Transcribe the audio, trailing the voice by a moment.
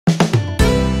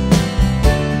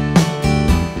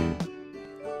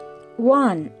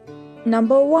1.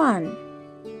 Number 1.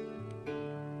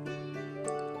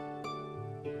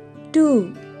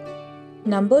 2.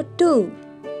 Number 2.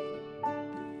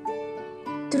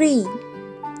 3.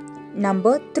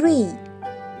 Number 3.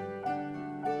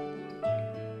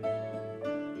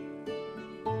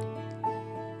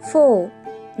 4.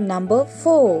 Number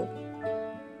 4.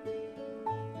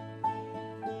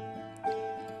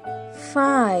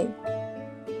 5.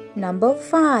 Number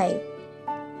 5.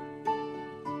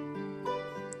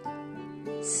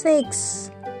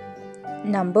 6.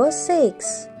 Number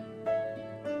 6.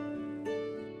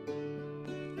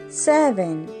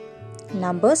 7.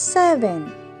 Number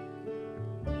 7.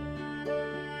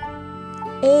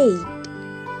 8.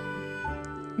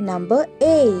 Number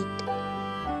 8.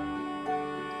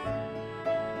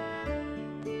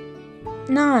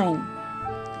 9.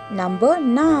 Number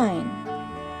 9.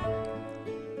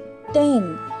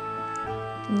 10.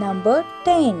 Number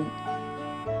 10.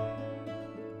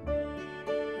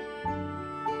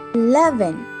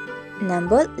 11.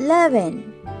 Number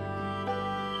 11.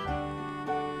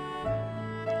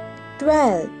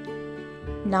 12.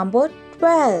 Number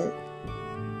 12.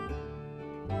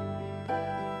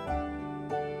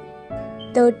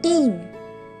 13.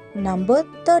 Number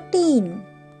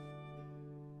 13.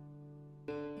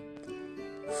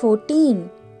 14.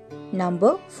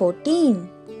 Number 14.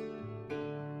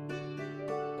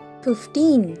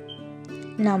 15.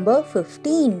 Number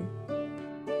 15.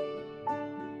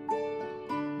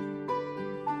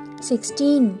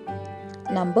 16.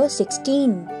 Number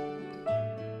 16.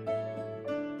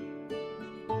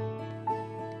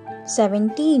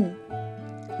 17.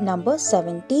 Number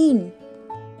 17.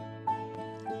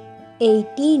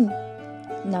 18.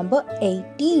 Number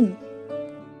 18.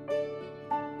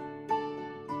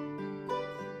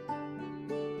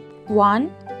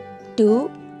 1, 2,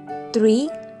 3,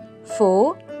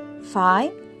 4,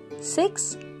 5,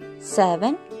 6,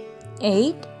 7,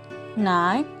 8,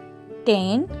 9,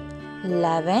 10,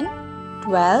 11,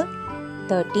 12,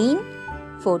 13,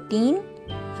 14,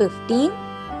 15,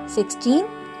 16,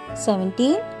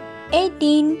 17,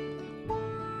 18.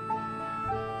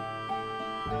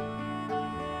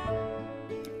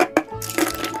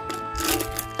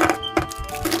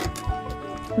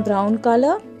 Brown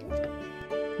color,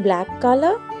 black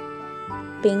color,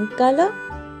 pink color,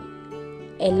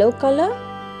 yellow color,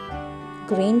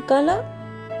 green color,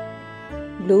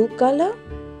 blue color,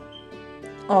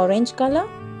 orange color,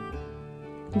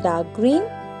 dark green,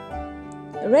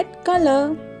 red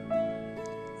color.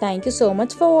 Thank you so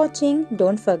much for watching.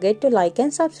 Don't forget to like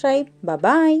and subscribe. Bye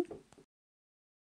bye.